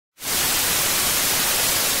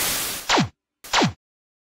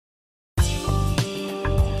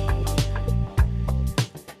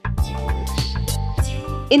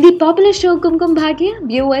In the popular show Kumkum Bhagya,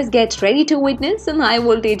 viewers get ready to witness some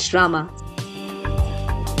high-voltage drama.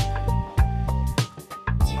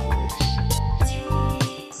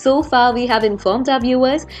 So far, we have informed our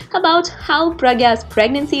viewers about how Pragya's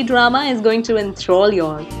pregnancy drama is going to enthrall you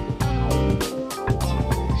all.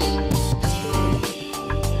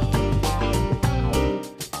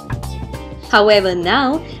 However,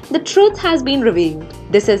 now the truth has been revealed.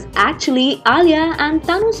 This is actually Alia and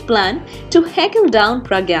Tanu's plan to heckle down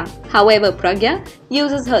Pragya. However, Pragya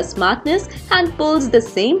uses her smartness and pulls the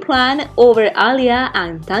same plan over Alia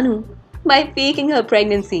and Tanu by faking her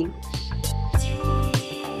pregnancy.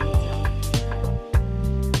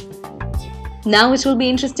 Now it will be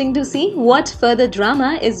interesting to see what further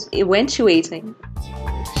drama is eventuating.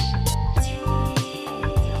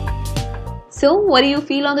 So, what do you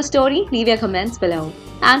feel on the story? Leave your comments below.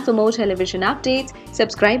 And for more television updates,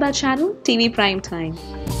 subscribe our channel TV Prime Time.